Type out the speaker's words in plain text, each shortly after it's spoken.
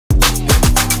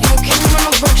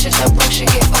broke shit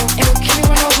get old. Ain't no kill me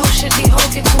run no whole shit, these hoes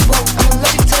get too bold. I'm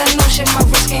allergic to that no shit, my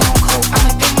wrist game on cold. I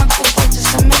might pick my cool points just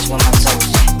to match with my toes.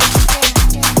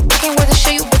 I can't wear the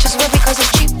shit you bitches wear because it's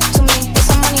cheap to me. It's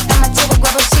some money at my table,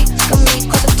 grab a seat. Look me,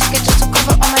 cause a ticket just to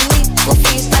cover all my legal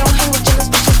fees. I don't hang with jealous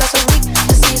bitches, that's a weak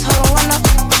disease. Hold on, run up.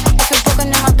 If you're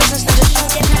broken in my business, then just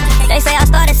shoot it. They say I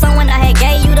started someone I had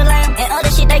gave you the lamb. And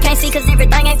other shit they can't see cause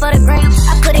everything ain't for the gram.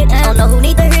 I put it down, don't know who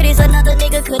need to hear this. Another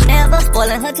nigga could never.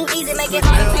 Spoiling her too easy, make it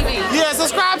hard. Yeah,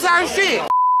 subscribe to our shit.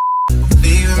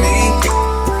 Leaving me,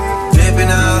 dripping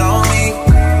out on me.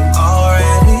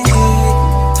 Already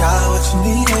got what you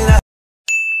needed.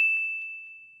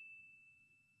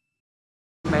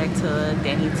 Back to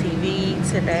Danny TV.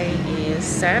 Today is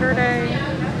Saturday.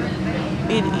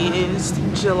 It is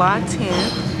July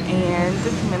 10th and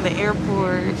I'm in the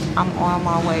airport. I'm on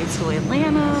my way to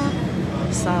Atlanta.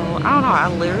 So I don't know, I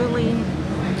literally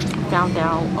found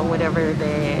out or whatever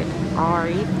that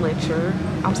Ari Fletcher,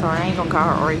 I'm sorry, I ain't gonna call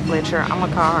her Ari Fletcher, I'm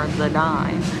gonna call her the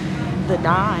Don. The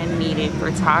Don needed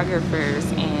photographers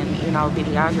and, you know,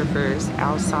 videographers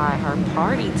outside her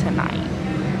party tonight.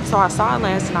 So I saw it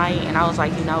last night and I was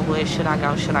like, you know what, should I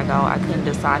go, should I go? I couldn't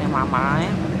decide in my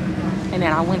mind. And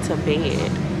then I went to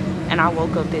bed and I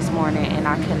woke up this morning and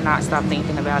I could not stop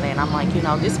thinking about it. And I'm like, you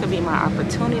know, this could be my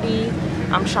opportunity.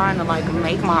 I'm trying to like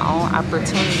make my own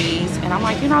opportunities. And I'm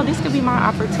like, you know, this could be my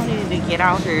opportunity to get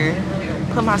out here,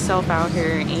 put myself out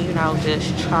here and, you know,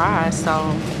 just try.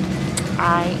 So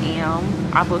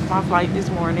I booked my flight this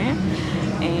morning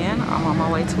and I'm on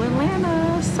my way to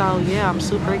Atlanta. So yeah, I'm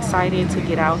super excited to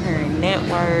get out here and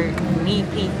network, meet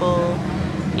people,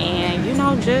 and, you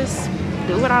know, just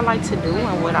do what I like to do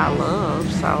and what I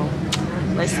love. So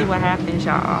let's see what happens,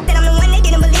 y'all. I'm the one they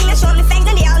didn't believe me. Show them the facts,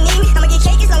 then they all need me. I'ma get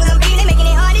cake as long as I'm breathing. They making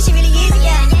it hard, this shit really easy.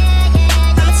 Yeah.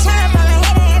 I'ma turn up on a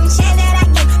hater every chance that I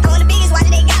get. I want the biggest watch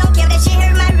that they got, don't care if that shit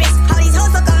hurt my wrist. All these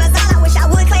hoes fuck on us all, I wish I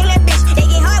would claim that bitch. They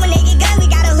get hard when they get guns, we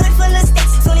got a hood full of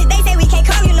sticks. Soon as they say we can't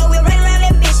come, you know we'll run around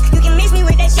that bitch. You can mix me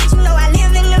with that shit, you know I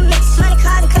live in the mix. Money,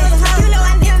 cars, and clothes, and hoes. You know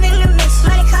I live in the mix.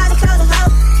 Money, cars, and clothes, and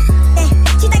hoes. Hey,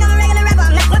 she think I'm a regular rapper,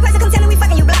 I'm not. One person come tell me we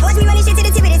fucking you block. Watch me run this shit to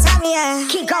the tip of the top, yeah.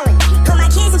 Keep going. Put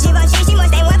my kids in Givenchy, she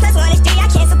must ain't 1 + 1 is 3. I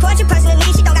can't support your personal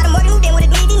needs. She don't got a mortgage, moved in with a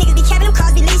need. These niggas be capping them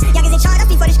cars, be leased. Youngers in charge, I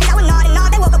speak for the streets. I was gnawed and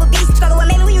gnawed, they woke up a beast. Struggle with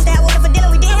maybe we used to have water for dinner,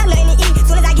 we didn't have nothing to eat.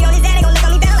 Soon as I get on his ass, they gon' look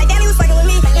on me down like damn, he was fucking with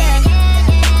me. Yeah.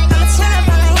 I'ma turn up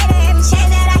on a hater every chance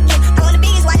that I get. I want the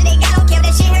biggest watch that they got, don't care if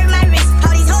that shit hurt my wrist.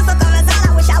 All these hoes fuck on us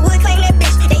all, I wish I would claim that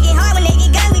bitch. They get hard when they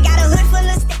get guns, we got a hood full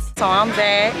of sticks. So I'm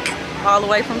back all the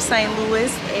way from St.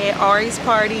 Louis at Ari's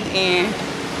party and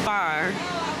fire.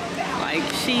 Like,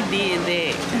 she did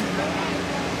that.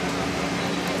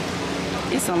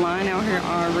 It's a line out here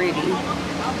already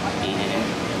and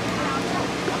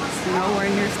it's nowhere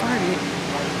near started.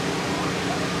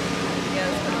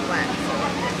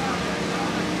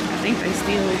 I think they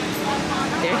still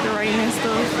decorating and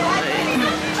stuff, but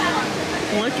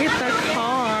look at the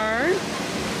car.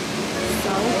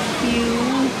 So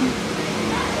cute.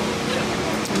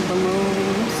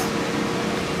 Balloons.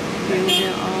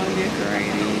 Building all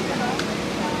decorated.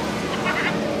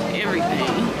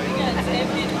 Everything.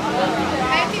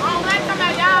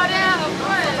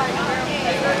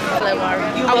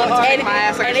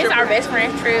 And it's our best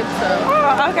friend trip, so.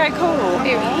 Oh, okay, cool.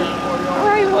 All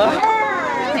right, well.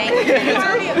 Thank you.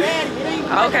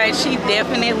 Okay, she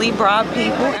definitely brought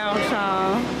people out,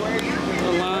 y'all.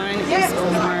 The line is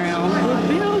around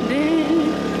the building.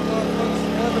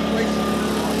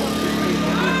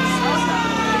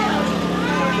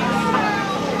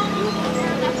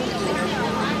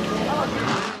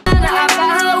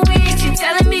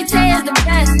 Telling me Tay is the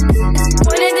best.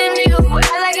 One of the niggas who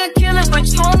act like a killer, but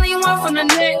you only want from the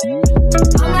neck.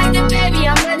 I'm like the baby,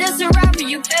 I'm not just a rapper.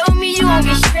 You play with me, you won't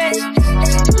get stretched.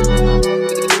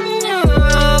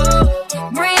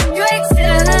 Bring Drake to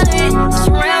the hood,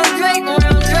 round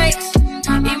Drakes.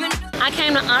 I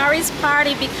came to Ari's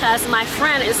party because my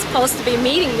friend is supposed to be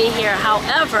meeting me here.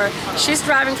 However, she's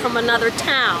driving from another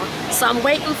town. So I'm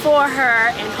waiting for her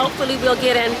and hopefully we'll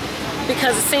get in,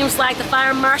 because it seems like the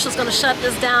fire marshal's gonna shut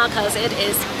this down because it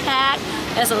is packed.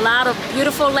 There's a lot of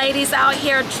beautiful ladies out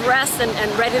here dressed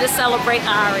and ready to celebrate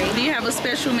Ari. Do you have a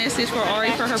special message for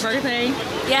Ari for her birthday?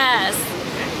 Yes.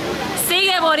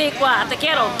 Sigue Boricua, te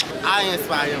quiero. I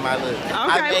inspire my look. Okay.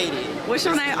 I made it. What's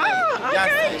your name? Oh,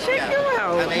 okay. Check you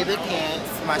out. I made the pants.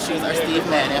 My shoes are Steve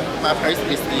Madden. My purse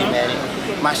is Steve Madden.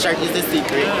 My shirt is a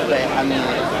secret, but I mean,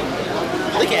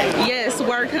 Look at it. Yes,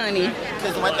 work, honey.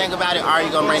 Because one thing about it, Ari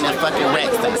gonna bring that fucking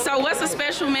Rex. So what's a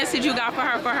special message you got for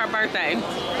her birthday?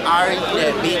 Ari, you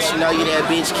that bitch. You know you that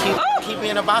bitch. Keep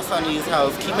being a boss on these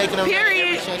hoes. Keep making them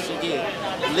every chance you get.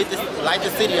 Light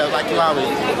the city up like you always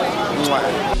do.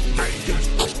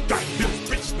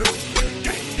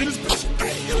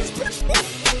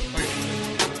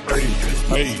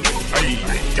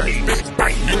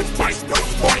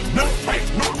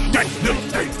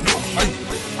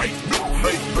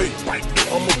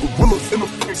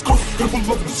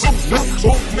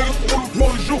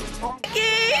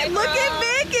 Look at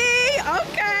Vicky.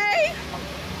 Okay.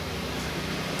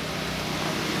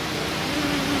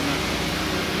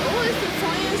 Oh, it's the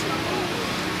twins from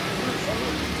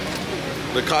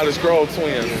The Cottage Grove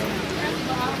twins.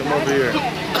 Come over here. Come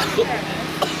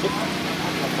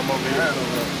over here.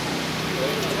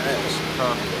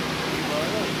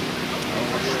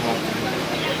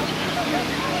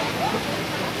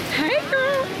 Hey,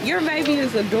 girl. Your baby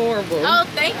is adorable. Oh,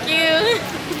 thank you.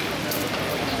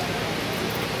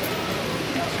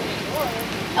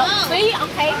 Oh, see?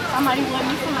 Okay. Somebody with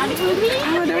me.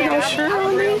 Oh, there goes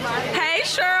Shirley. Hey,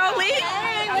 Shirley.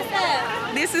 Hey, what's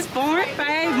up? This is Foreign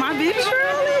Fave, my baby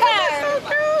Shirley. That's so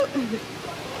cute.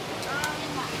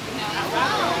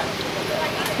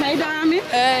 Hey, Diamond.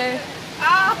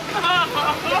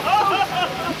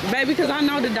 Baby, because I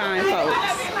know the Dime folks.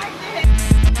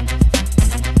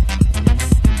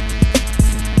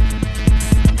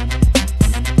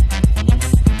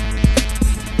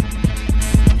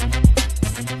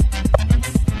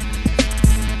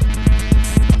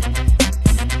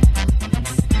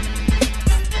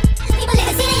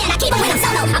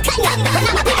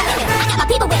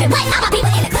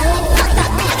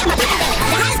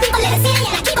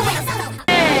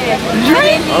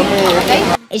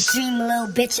 Extreme little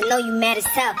bitch, I know you mad as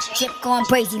hell. Drip going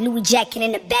crazy, Louis jacket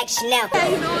in the back, Chanel.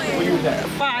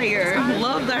 Fire.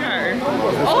 Love the her.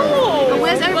 Oh.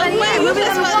 Where's everybody? Wait, we'll be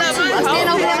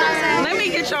Let me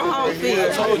get your whole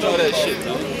fit. I told y'all that shit.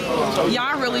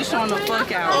 Y'all really showing the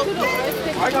fuck out.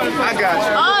 I got you.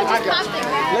 Oh, just pop it.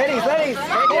 Ladies, right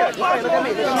here. Look at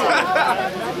me.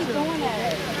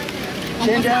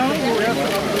 Chin down.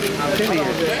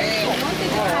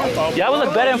 Y'all would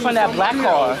look better in front of that black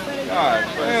car. God,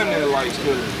 man, that light's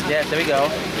good. Yes, there we go.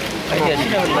 Right there. You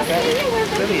know what to look at.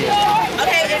 There we go.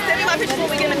 Okay, and send me my picture when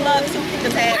we get in the club so we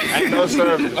can tag. Ain't no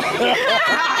service.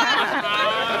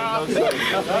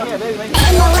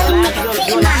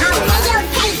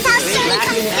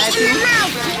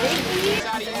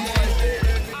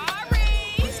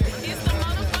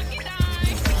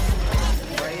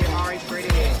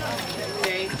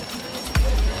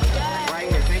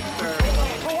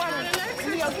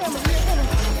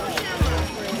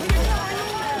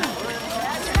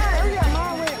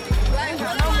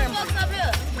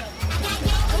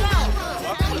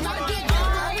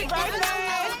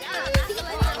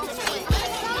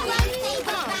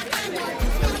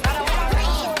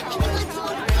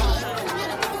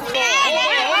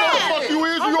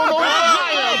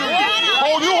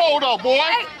 Boy, I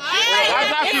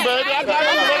got you, baby. I got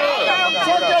you.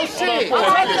 Talk your shit.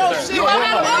 Talk your shit.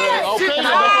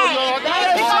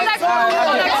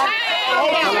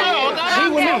 He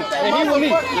with me. And he with me.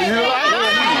 I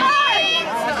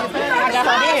got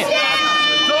her in.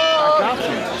 I got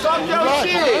you. Talk your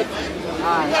shit.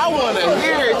 I want to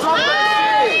hear it. Talk your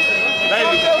shit.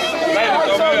 Baby, come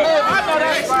here. I know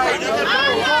that's right.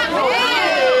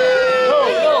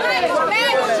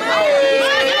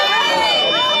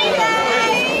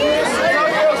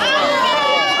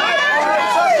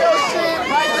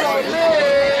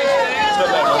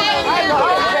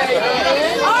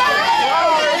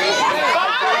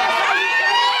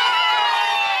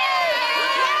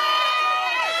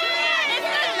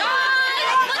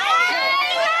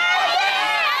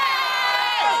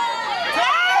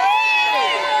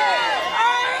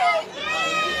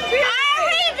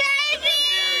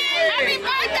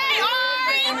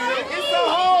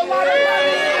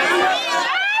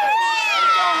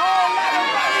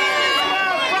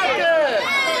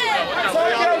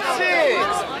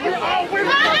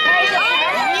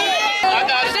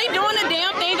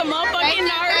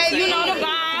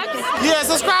 Yeah,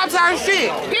 subscribe to our shit.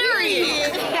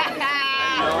 Period.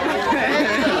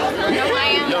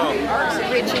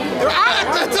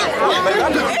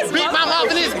 Beat my mouth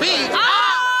in this beat. Oh!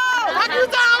 What you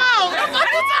talking about? What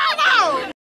you talking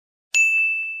about?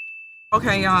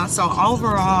 Okay, y'all. So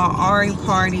overall, Ari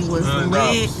party was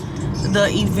lit. The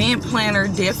event planner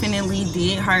definitely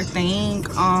did her thing.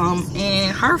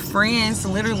 And her friends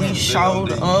literally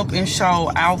showed up and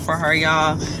showed out for her,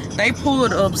 y'all. They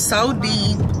pulled up so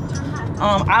deep.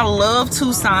 I love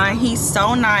Tucson. He's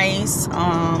so nice.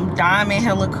 Diamond,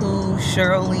 hella cool.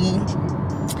 Shirley,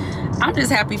 I'm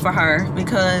just happy for her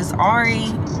because Ari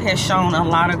has shown a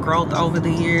lot of growth over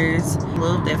the years.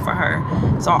 Love that for her.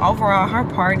 So overall, her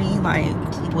party like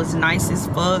was nice as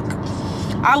fuck.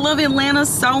 I love Atlanta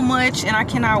so much, and I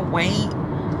cannot wait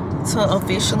to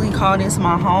officially call this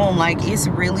my home. Like, it's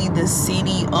really the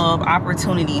city of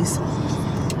opportunities.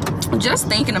 Just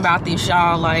thinking about this,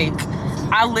 y'all, like,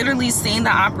 I literally seen the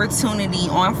opportunity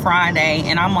on Friday,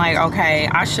 and I'm like, okay,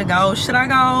 I should go. Should I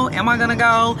go? Am I gonna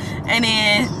go? And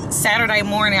then Saturday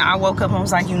morning, I woke up and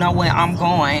was like, you know what, I'm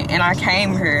going. And I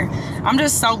came here. I'm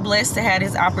just so blessed to have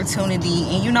this opportunity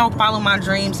and, you know, follow my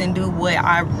dreams and do what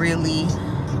I really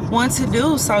want to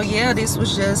do. So yeah, this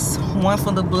was just one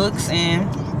for the books, and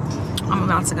I'm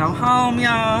about to go home,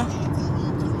 y'all.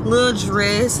 Little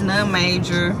dress, nothing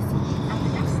major.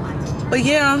 But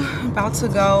yeah, about to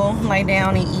go lay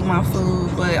down and eat my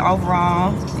food. But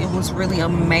overall, it was really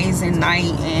amazing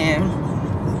night, and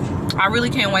I really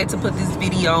can't wait to put this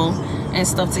video and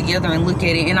stuff together and look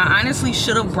at it. And I honestly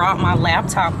should have brought my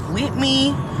laptop with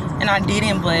me, and I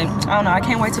didn't, but I don't know, I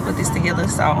can't wait to put this together.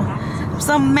 So it's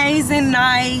an amazing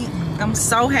night. I'm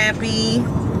so happy,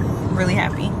 really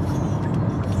happy.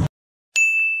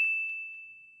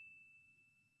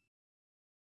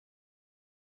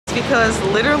 Because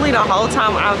literally the whole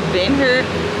time I've been here,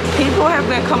 people have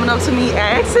been coming up to me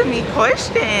asking me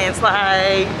questions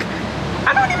like,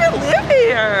 I don't even live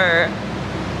here.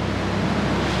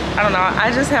 I don't know,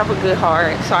 I just have a good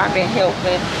heart, so I've been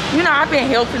helping. You know, I've been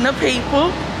helping the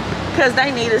people because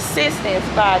they need assistance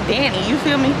by Danny, you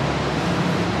feel me?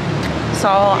 So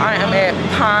I am at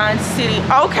Ponce City,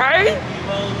 okay.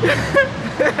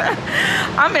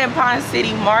 I'm at Ponce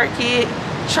City Market.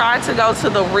 Tried to go to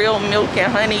the Real Milk and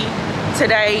Honey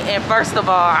today, and first of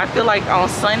all, I feel like on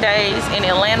Sundays in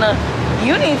Atlanta,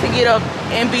 you need to get up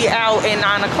and be out at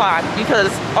 9 o'clock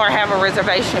because, or have a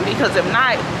reservation, because if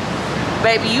not,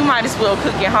 baby, you might as well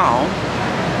cook at home.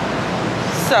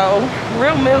 So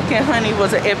Real Milk and Honey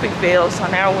was an epic fail, so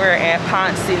now we're at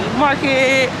Ponce City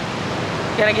Market.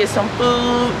 Gonna get some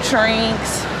food,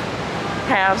 drinks,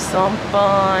 have some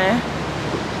fun.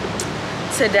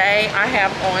 Today I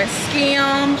have on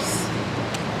Skims,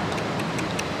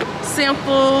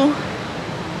 simple.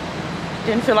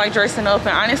 Didn't feel like dressing up, and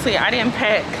honestly, I didn't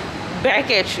pack.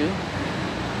 Back at you.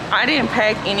 I didn't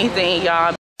pack anything,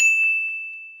 y'all.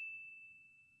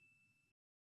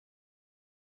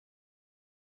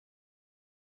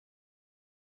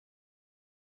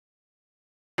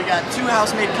 We got 2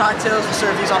 house-made cocktails. We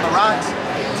serve these on the rocks.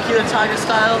 Tequila Tiger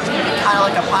style. It's gonna be kind of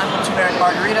like a pineapple turmeric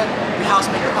margarita. We house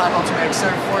make the pineapple turmeric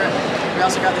syrup for it. We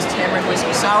also got this tamarind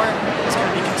whiskey sour. It's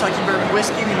gonna be Kentucky bourbon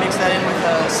whiskey. We mix that in with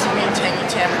a sweet, tangy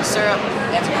tamarind syrup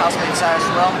and some house-made sour as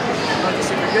well. Looking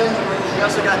super good. We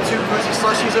also got 2 boozy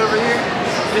slushies over here.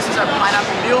 This is our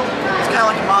pineapple mule. It's kind of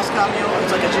like a Moscow mule.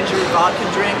 It's like a gingery vodka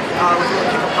drink with a little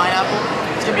kick of pineapple.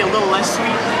 It's gonna be a little less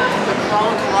sweet. The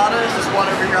Colada colada is this one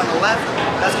over here on the left.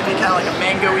 That's gonna be kind of like a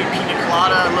mango-y pina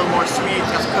colada, a little more sweet. It's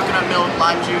got some coconut milk,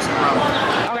 lime juice, and rum.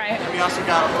 Okay. And we also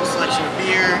got a whole selection of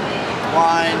beer,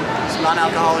 wine, some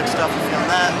non-alcoholic stuff if you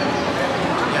want that.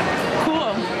 Yeah.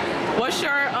 Cool. What's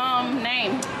your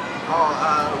name?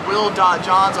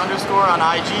 Will.Johns_ on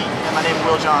IG, and my name is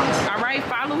Will Johns. All right,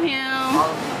 follow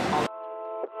him.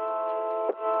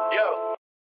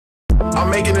 I'm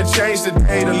making a change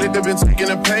today. The liquor been taking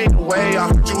the pain away. I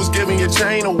heard you was giving your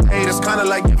chain away. That's kinda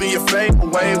like giving your fame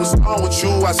away. What's wrong with you?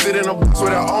 I sit in a box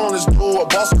where the owners do. A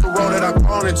boss of the road that I've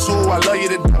grown into. I love you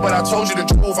to death, but I told you the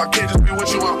truth. I can't just be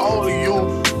with you and only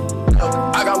you.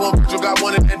 I got one, but you got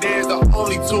one, and that there's the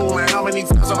only 2, man. How many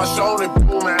times have I shown it,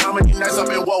 boo, man? How many nights I've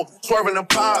been woke, swerving the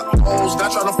potholes,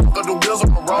 not trying to fuck up the wheels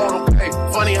on the road, okay?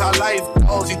 Funny how life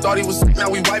goes. He thought he was sick, now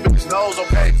we wiping his nose,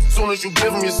 okay? Soon as you give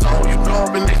him your soul, you blow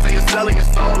up and they say you're selling your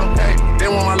soul, okay? They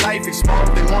want my life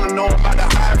exposed, they wanna know about the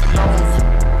highs and lows.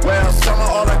 Well, summer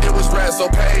all I did was rest,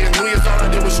 okay? And New Year's all I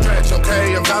did was stretch,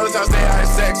 okay? And Valentine's Day I had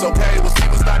sex, okay? We'll see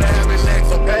what's gotta happen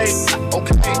next, okay?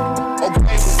 Okay, okay,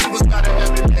 we'll see what's gotta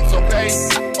happen next, okay?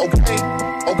 Okay,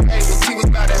 okay, we'll see what's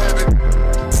gotta happen.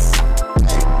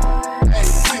 Hey,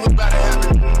 we'll see what's gotta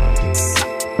happen.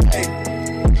 Hey,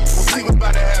 we'll see what's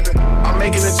gotta happen. I'm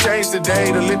making a change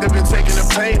today. The liquor been taking the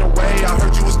pain away. I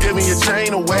heard you was giving your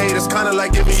chain away. That's kinda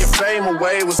like giving your fame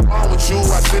away. What's wrong with you?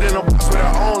 I sit in a box where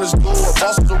the owners do. A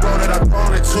boss of the road that I've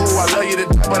grown into. I love you to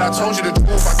death, but I told you the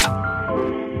truth.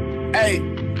 Hey,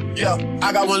 Yeah,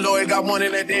 I got one lawyer, got one,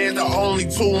 and that is the only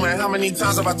two, man. How many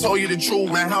times have I told you the truth,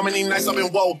 man? How many nights I've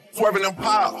been woke, swerving them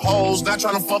potholes, not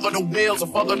trying to fuck up the wheels or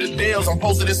fuck up the deals. I'm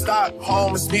posted in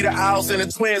Stockholm, it's me, the Owls, and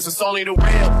the twins, it's only the real.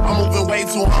 I'm moving way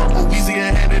too humble, easy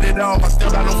and handed it off, I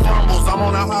still got no fumbles. I'm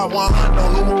on a hot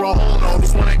 100, numero uno,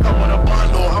 this one ain't come with a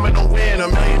bundle. I'm in the win,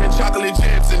 $1 million in chocolate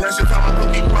chips, and that shit time my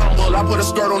cookie crumble. I put a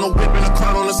skirt on the whip and a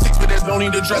crown on the 6, but there's no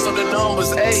need to dress up the numbers,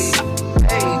 ayy,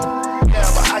 ayy. Yeah,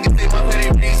 but I can say my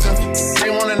petty reason. They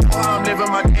wanna know how I'm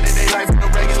living my day-to-day life in the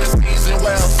regular season.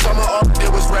 Well, summer all I did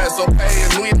was rest, okay?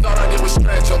 And New Year's all I did was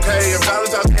stretch, okay? And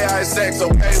Valentine's Day I had sex,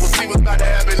 okay? We'll see what's about to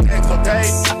happen next, okay?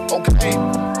 Okay,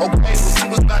 okay, we'll see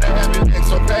what's about to happen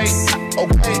next, okay?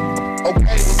 Okay,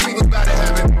 okay, we'll see what's about to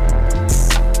happen.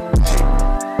 Hey,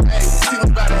 hey, we'll see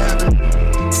what's about to happen.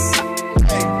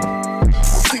 Hey,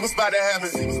 we'll see what's about to happen.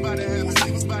 See what's about to happen.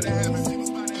 See what's about to happen.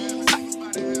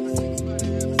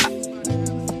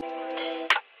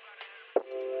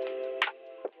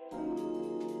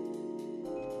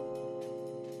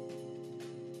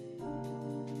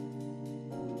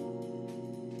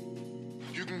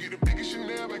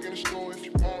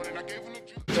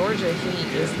 Georgia heat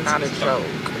is not a joke.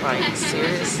 Like,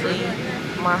 seriously,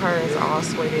 my hair is all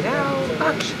sweated out.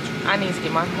 I need to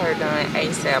get my hair done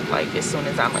ASAP, like as soon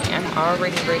as I land. I'm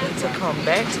already ready to come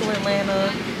back to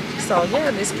Atlanta. So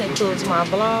yeah, this concludes my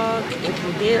vlog. If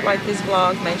you did like this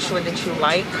vlog, make sure that you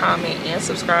like, comment, and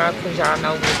subscribe, because y'all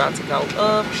know we're about to go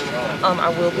up. I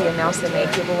will be announcing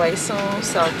that giveaway soon.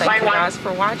 So thank you guys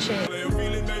for watching.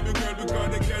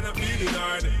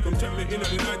 Come check me in the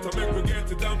night to make me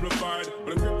get it amplified.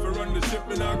 But I'm quick for run the ship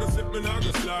and I go slip and I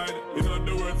go slide. In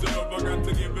other words, I love I got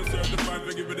to give it certified.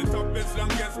 To give it the toughest,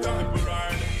 longest time to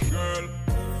ride. Girl,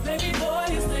 baby boy,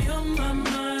 you stay on my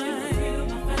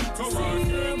mind. Come on,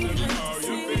 girl, tell me how you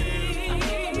feel. I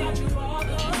think about you all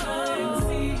the time.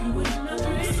 See you in my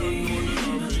dreams.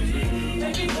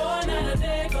 Baby boy, not a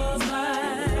day goes by.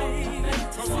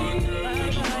 Come on, girl,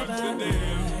 what's the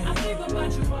deal? I think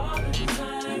about you all the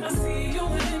time. I see you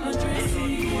in my dreams.